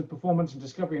problems with performance and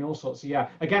discovery and all sorts. So yeah,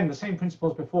 again, the same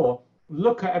principles before.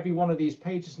 Look at every one of these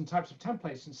pages and types of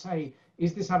templates and say,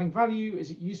 is this adding value? Is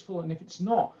it useful? And if it's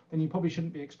not, then you probably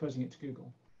shouldn't be exposing it to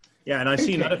Google. Yeah, and I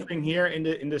see another thing here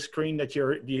in the screen that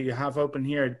you have open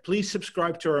here. Please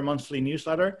subscribe to our monthly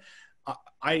newsletter.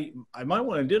 I might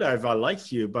want to do that if I like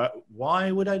you, but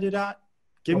why would I do that?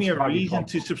 Give me a reason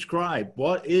to subscribe.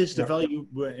 What is the value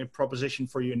proposition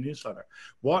for your newsletter?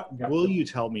 What will you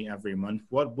tell me every month?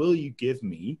 What will you give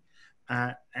me?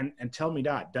 And tell me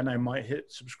that, then I might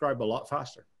hit subscribe a lot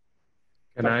faster.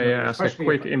 Can I ask a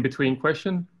quick in-between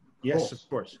question? Yes, of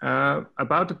course.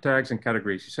 About the tags and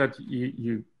categories, you said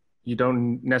you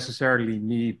don't necessarily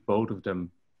need both of them,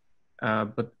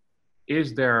 but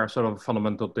is there a sort of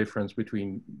fundamental difference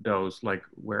between those? Like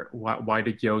why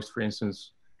did Yoast, for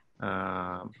instance,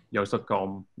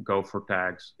 Yoast.com go for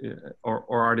tags, or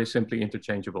are they simply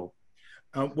interchangeable?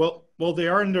 Well, they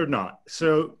are and they're not.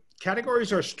 So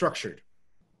categories are structured.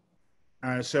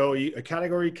 So a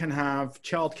category can have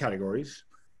child categories.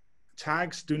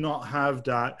 Tags do not have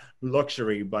that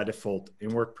luxury by default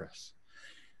in WordPress.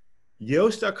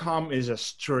 Yoast.com is a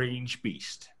strange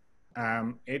beast.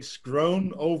 It's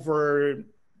grown over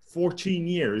 14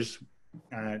 years.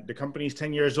 The company's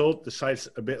 10 years old. The site's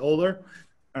a bit older.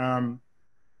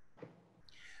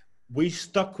 We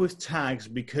stuck with tags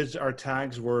because our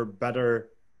tags were better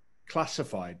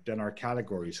classified than our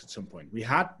categories at some point.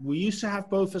 We used to have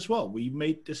both as well. We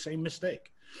made the same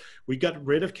mistake. We got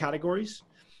rid of categories.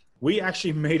 We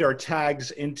actually made our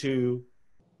tags into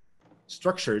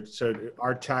structured so that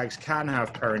our tags can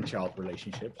have parent-child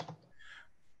relationships.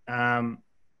 Yeah,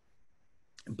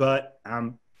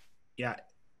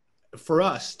 for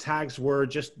us, tags were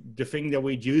just the thing that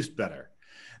we'd used better.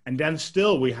 And then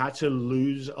still we had to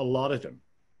lose a lot of them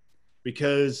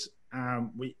because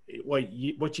what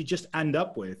you just end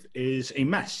up with is a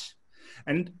mess.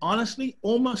 And honestly,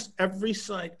 almost every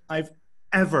site I've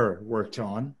ever worked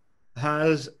on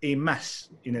has a mess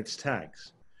in its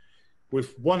tags,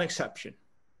 with one exception.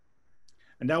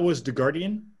 And that was The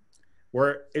Guardian,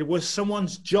 where it was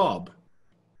someone's job,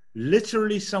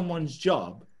 literally someone's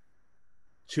job,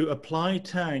 to apply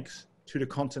tags to the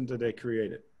content that they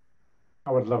created.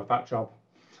 I would love that job.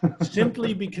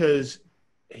 Simply because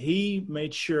he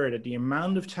made sure that the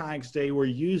amount of tags they were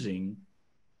using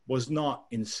was not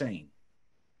insane.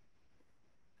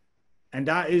 And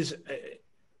that is,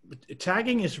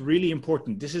 tagging is really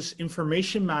important. This is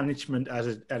information management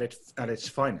at its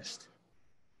finest.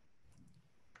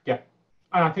 Yeah,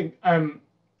 and I think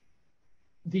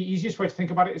the easiest way to think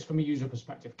about it is from a user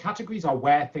perspective. Categories are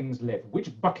where things live.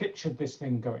 Which bucket should this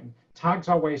thing go in? Tags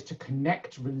are ways to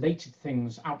connect related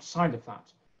things outside of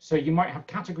that. So you might have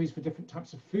categories for different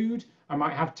types of food. I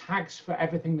might have tags for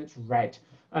everything that's red.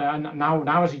 And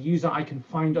now as a user, I can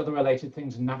find other related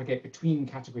things and navigate between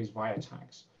categories via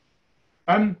tags.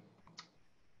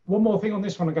 One more thing on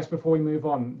this one, I guess, before we move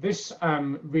on. This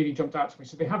really jumped out to me.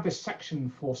 So they have this section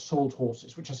for sold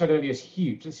horses, which I said earlier is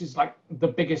huge. This is like the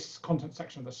biggest content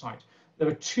section of the site. There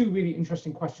are two really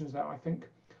interesting questions there, I think.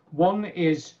 One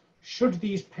is, should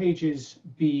these pages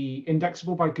be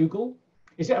indexable by Google?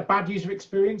 Is it a bad user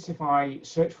experience if I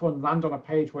search for and land on a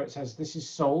page where it says this is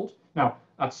sold? Now,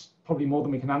 that's probably more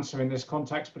than we can answer in this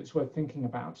context, but it's worth thinking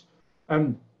about.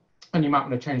 And you might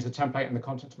want to change the template and the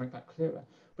content to make that clearer.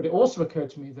 But it also occurred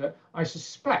to me that I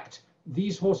suspect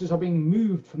these horses are being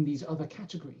moved from these other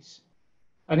categories.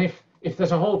 And if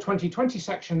there's a whole 2020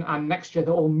 section and next year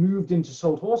they're all moved into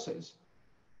sold horses,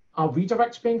 are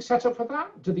redirects being set up for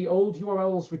that? Do the old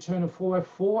URLs return a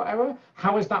 404 error?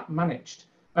 How is that managed?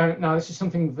 Now, this is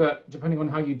something that, depending on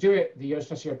how you do it, the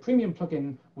Yoast SEO Premium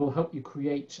plugin will help you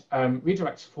create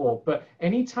redirects for. But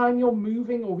anytime you're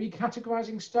moving or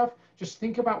recategorizing stuff, just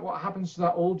think about what happens to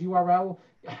that old URL.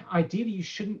 Ideally, you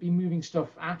shouldn't be moving stuff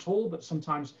at all, but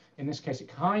sometimes, in this case, it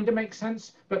kind of makes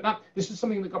sense. But this is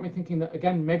something that got me thinking that,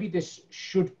 again, maybe this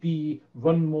should be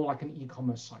run more like an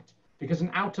e-commerce site, because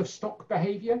an out-of-stock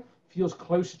behavior feels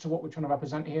closer to what we're trying to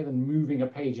represent here than moving a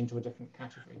page into a different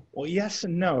category. Well, yes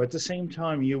and no. At the same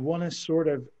time, you want to sort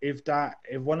of, if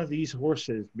one of these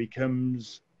horses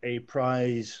becomes a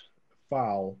prize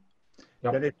file,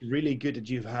 Yep. then it's really good that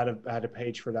you've had a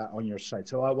page for that on your site.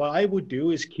 So what I would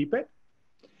do is keep it.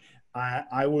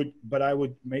 I would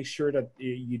make sure that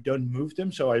you don't move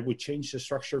them. So I would change the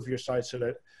structure of your site so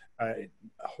that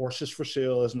horses for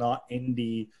sale is not in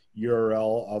the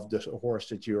URL of the horse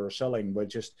that you're selling, but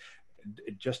just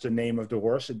the name of the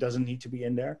horse. It doesn't need to be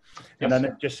in there. And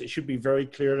then it should be very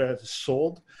clear that it's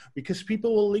sold, because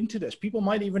people will link to this. People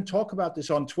might even talk about this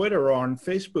on Twitter or on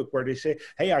Facebook, where they say,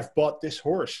 hey, I've bought this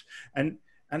horse. And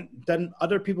then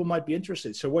other people might be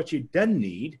interested. So what you then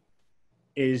need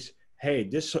is, hey,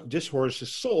 this horse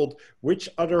is sold. Which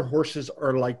other horses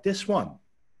are like this one?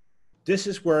 This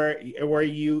is where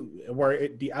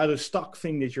the out of stock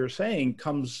thing that you're saying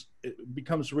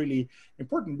becomes really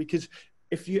important, because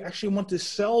if you actually want to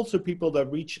sell to people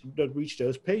that reach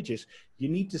those pages, you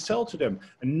need to sell to them,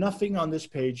 and nothing on this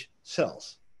page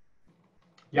sells.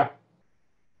 Yeah,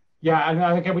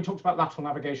 and again, we talked about lateral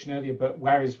navigation earlier, but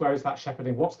where is that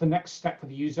shepherding? What's the next step for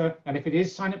the user? And if it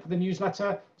is sign up for the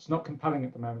newsletter, it's not compelling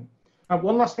at the moment.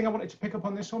 One last thing I wanted to pick up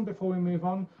on this one before we move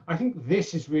on. I think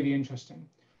this is really interesting.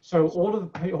 So all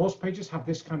of the horse pages have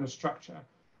this kind of structure,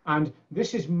 and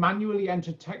this is manually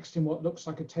entered text in what looks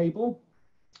like a table,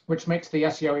 which makes the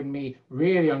SEO in me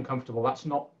really uncomfortable. That's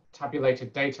not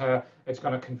tabulated data. It's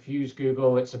going to confuse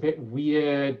Google. It's a bit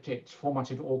weird. It's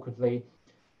formatted awkwardly.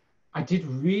 I did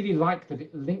really like that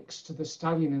it links to the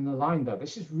stallion in the line, though.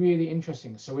 This is really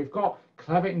interesting. So we've got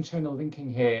clever internal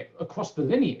linking here across the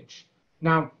lineage.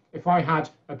 Now, if I had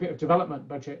a bit of development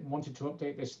budget and wanted to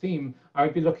update this theme, I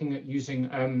would be looking at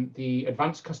using the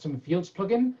Advanced Custom Fields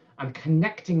plugin and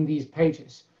connecting these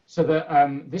pages so that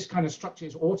this kind of structure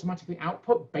is automatically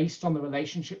output based on the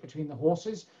relationship between the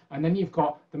horses. And then you've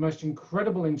got the most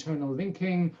incredible internal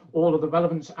linking, all of the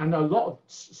relevance, and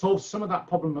solves some of that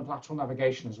problem of lateral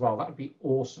navigation as well. That would be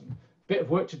awesome. Bit of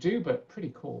work to do, but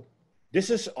pretty cool.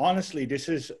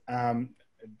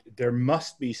 There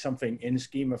must be something in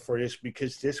schema for this,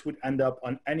 because this would end up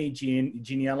on any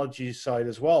genealogy site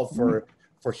as well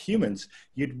for humans.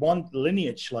 You'd want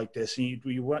lineage like this, and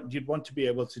you'd want to be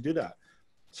able to do that.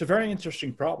 It's a very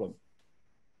interesting problem.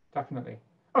 Definitely.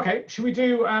 Okay, should we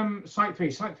do site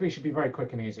 3? Site 3 should be very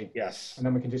quick and easy. Yes. And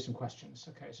then we can do some questions.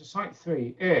 Okay, so site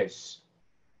 3 is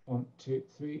 1, 2,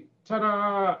 3.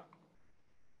 Ta-da!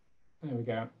 There we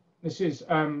go. This is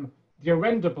the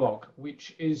Orenda blog,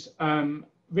 which is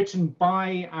written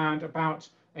by and about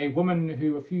a woman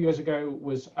who a few years ago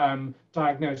was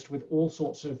diagnosed with all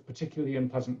sorts of particularly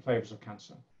unpleasant flavors of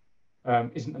cancer.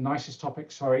 Isn't the nicest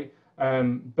topic, sorry.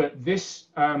 But this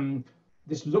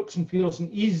looks and feels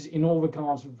and is in all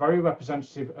regards very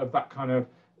representative of that kind of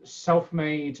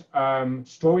self-made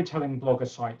storytelling blogger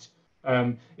site.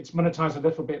 It's monetized a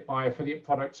little bit by affiliate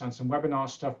products and some webinar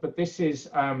stuff, but this is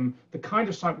the kind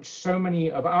of site which so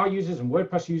many of our users and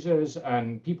WordPress users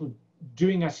and people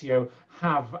doing SEO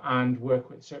have and work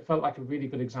with. So it felt like a really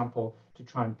good example to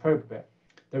try and probe a bit.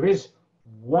 There is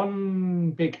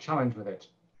one big challenge with it.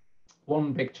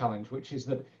 One big challenge, which is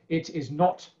that it is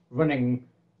not running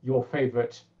your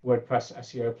favorite WordPress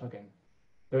SEO plugin.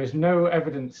 There is no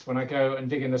evidence when I go and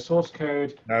dig in the source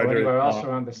code or there is anywhere else not.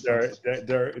 around this There site.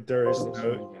 there is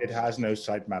no. It has no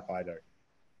sitemap either.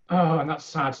 Oh, and that's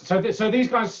sad. So these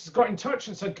guys got in touch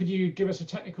and said, could you give us a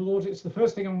technical audit? So the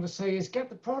first thing I'm going to say is get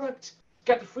the product,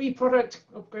 get the free product,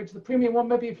 upgrade to the premium one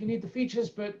maybe if you need the features,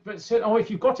 but if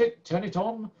you've got it, turn it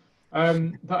on.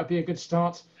 That would be a good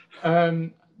start.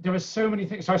 There are so many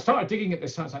things. So I started digging at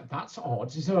this and I was like, that's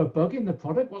odd. Is there a bug in the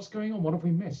product? What's going on? What have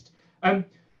we missed? And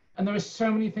there are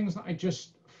so many things that I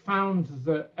just found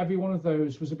that every one of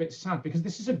those was a bit sad because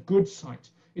this is a good site.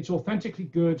 It's authentically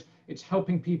good. It's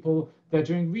helping people. They're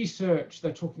doing research.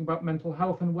 They're talking about mental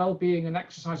health and well-being and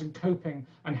exercise and coping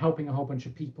and helping a whole bunch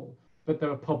of people. But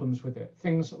there are problems with it.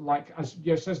 Things like, as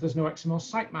Yo says, there's no XML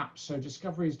sitemaps, so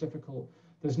discovery is difficult.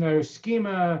 There's no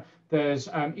schema. There's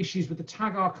issues with the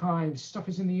tag archives. Stuff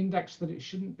is in the index that it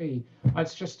shouldn't be.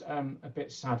 It's just a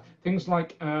bit sad. Things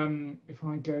like if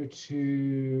I go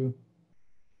to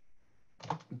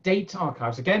date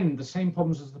archives, again, the same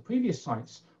problems as the previous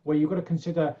sites, where you've got to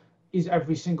consider, is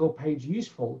every single page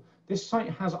useful? This site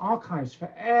has archives for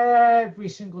every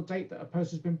single date that a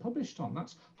post has been published on.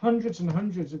 That's hundreds and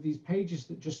hundreds of these pages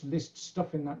that just list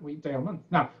stuff in that week, day, or month.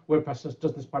 Now, WordPress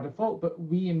does this by default, but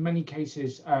we, in many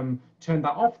cases, turn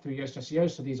that off through Yoast SEO.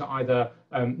 So these are either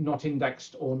not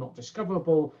indexed or not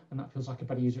discoverable, and that feels like a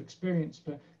better user experience.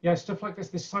 But yeah, stuff like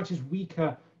this site is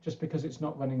weaker just because it's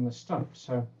not running the stuff.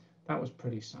 So that was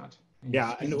pretty sad.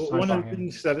 Yeah, and one of the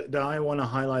things that I want to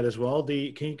highlight as well,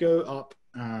 can you go up,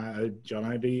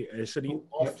 John, so the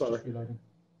author,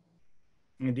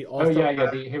 the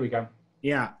author, here we go.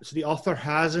 Yeah, so the author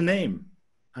has a name.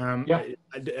 Yeah.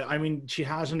 I mean, she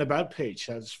has an about page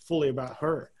that's fully about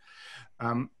her.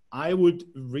 I would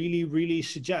really, really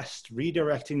suggest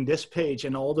redirecting this page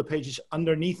and all the pages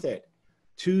underneath it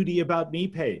to the About Me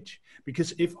page,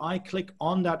 because if I click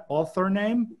on that author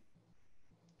name,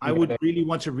 I would really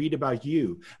want to read about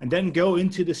you, and then go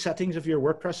into the settings of your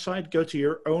WordPress site, go to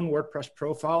your own WordPress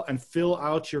profile and fill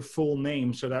out your full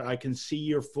name so that I can see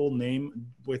your full name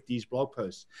with these blog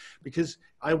posts, because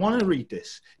I want to read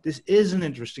this. This is an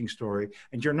interesting story,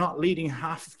 and you're not leading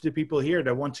half the people here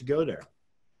that want to go there.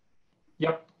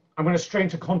 Yep. I'm going to stray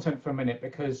into content for a minute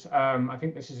because I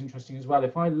think this is interesting as well.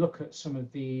 If I look at some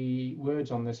of the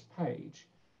words on this page,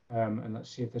 and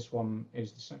let's see if this one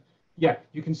is the same. Yeah,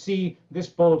 you can see this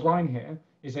bold line here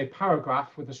is a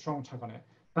paragraph with a strong tag on it.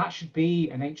 That should be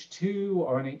an H2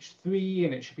 or an H3,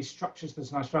 and it should be structured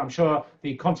that's nice. I'm sure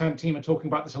the content team are talking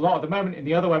about this a lot at the moment in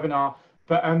the other webinar,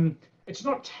 but it's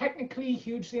not technically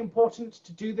hugely important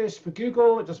to do this for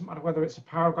Google. It doesn't matter whether it's a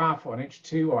paragraph or an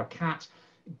H2 or a cat.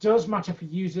 It does matter for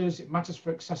users. It matters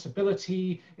for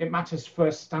accessibility. It matters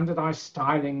for standardized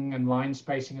styling and line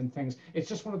spacing and things. It's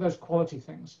just one of those quality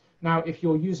things. Now, if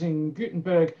you're using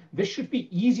Gutenberg, this should be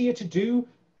easier to do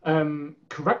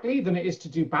correctly than it is to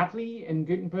do badly in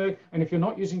Gutenberg. And if you're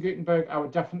not using Gutenberg, I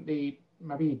would definitely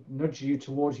maybe nudge you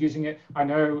towards using it. I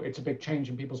know it's a big change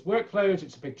in people's workflows.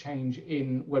 It's a big change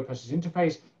in WordPress's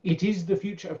interface. It is the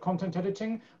future of content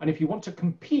editing. And if you want to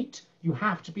compete, you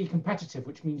have to be competitive,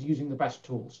 which means using the best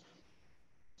tools.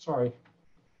 Sorry.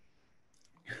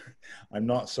 I'm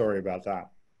not sorry about that.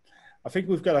 I think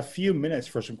we've got a few minutes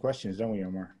for some questions, don't we,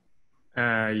 Omar?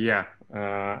 Yeah.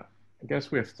 I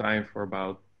guess we have time for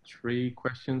about 3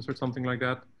 questions or something like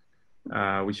that.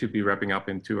 We should be wrapping up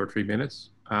in 2 or 3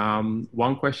 minutes.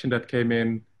 One question that came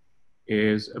in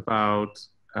is about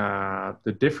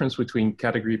the difference between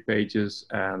category pages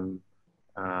and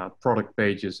product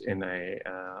pages in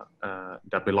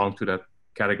that belong to that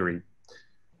category.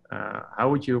 How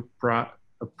would you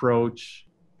approach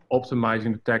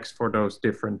optimizing the text for those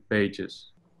different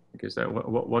pages? Because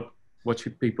what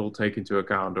should people take into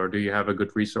account, or do you have a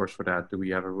good resource for that? Do we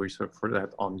have a resource for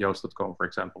that on Yoast.com, for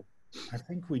example? I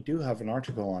think we do have an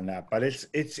article on that, but it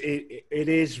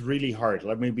is really hard.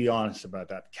 Let me be honest about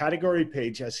that. Category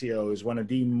page SEO is one of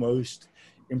the most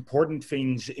important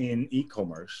things in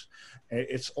e-commerce.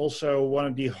 It's also one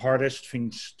of the hardest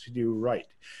things to do right,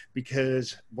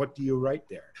 because what do you write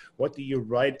there? What do you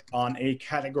write on a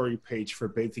category page for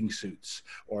bathing suits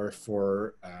or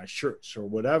for shirts or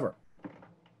whatever?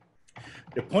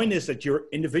 The point is that your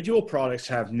individual products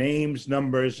have names,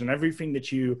 numbers, and everything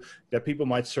that people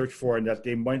might search for and that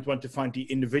they might want to find the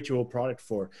individual product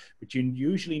for. But you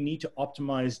usually need to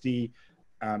optimize the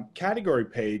category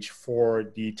page for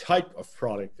the type of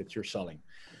product that you're selling.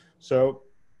 So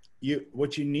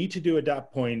what you need to do at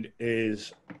that point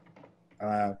is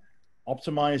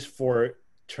optimize for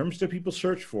terms that people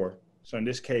search for. So in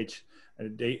this case,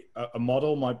 a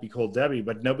model might be called Debbie,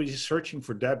 but nobody's searching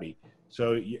for Debbie.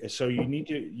 So you need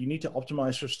to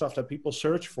optimize for stuff that people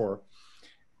search for,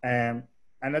 and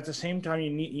And at the same time,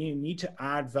 you need to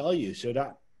add value. So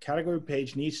that category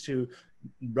page needs to,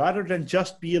 rather than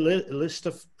just be a list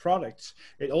of products,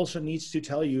 it also needs to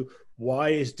tell you, why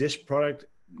is this product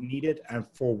needed and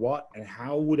for what, and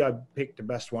how would I pick the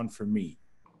best one for me?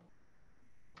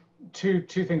 Two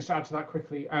things to add to that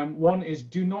quickly. One is,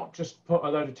 do not just put a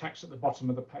load of text at the bottom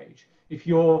of the page. If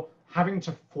you're having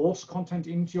to force content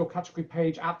into your category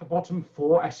page at the bottom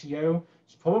for SEO,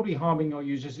 it's probably harming your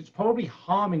users. It's probably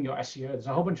harming your SEO. There's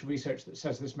a whole bunch of research that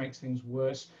says this makes things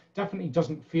worse. Definitely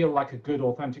doesn't feel like a good,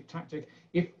 authentic tactic.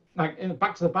 If, like,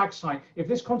 back to the bag side, if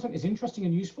this content is interesting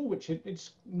and useful, which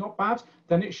it's not bad,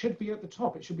 then it should be at the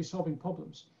top. It should be solving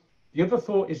problems. The other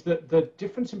thought is that the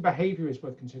difference in behavior is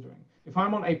worth considering. If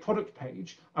I'm on a product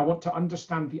page, I want to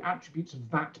understand the attributes of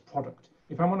that product.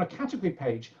 If I'm on a category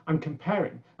page, I'm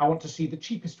comparing. I want to see the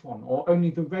cheapest one, or only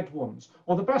the red ones,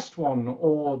 or the best one,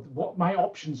 or what my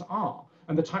options are.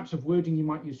 And the types of wording you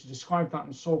might use to describe that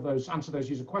and answer those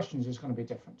user questions is going to be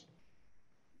different.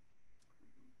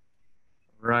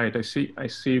 Right, I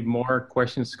see more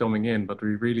questions coming in, but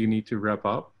we really need to wrap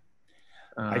up.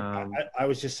 I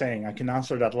was just saying, I can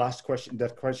answer that last question,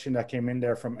 that came in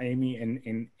there from Amy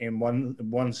in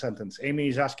one sentence. Amy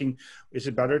is asking, is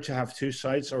it better to have two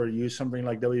sites or use something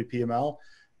like WPML?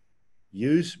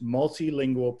 Use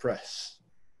multilingual press,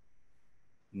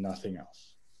 nothing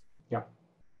else. Yeah.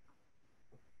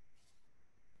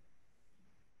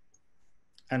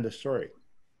 End of story.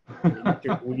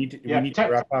 We need to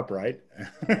wrap up, right?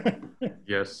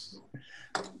 Yes.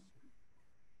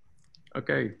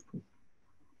 Okay.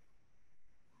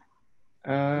 If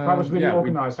I was really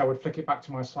organized, I would flick it back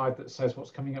to my slide that says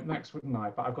what's coming up next, wouldn't I?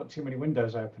 But I've got too many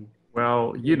windows open.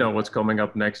 Well, you know what's coming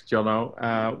up next,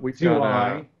 Jono. We've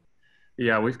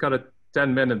got a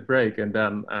 10-minute break, and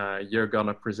then you're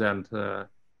gonna present a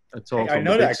talk on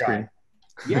the big screen.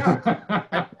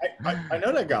 Yeah, I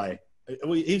know that guy.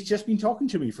 He's just been talking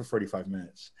to me for 45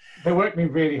 minutes. They worked me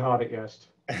really hard at Yoast.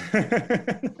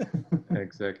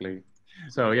 Exactly.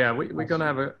 So yeah, we're gonna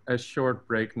have a short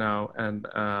break now, and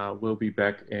we'll be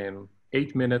back in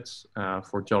 8 minutes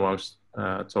for Jono's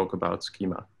talk about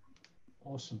schema.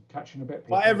 Awesome. Catch you in a bit,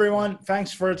 people. Bye, everyone.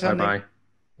 Thanks for attending. Bye-bye.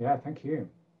 Yeah, thank you.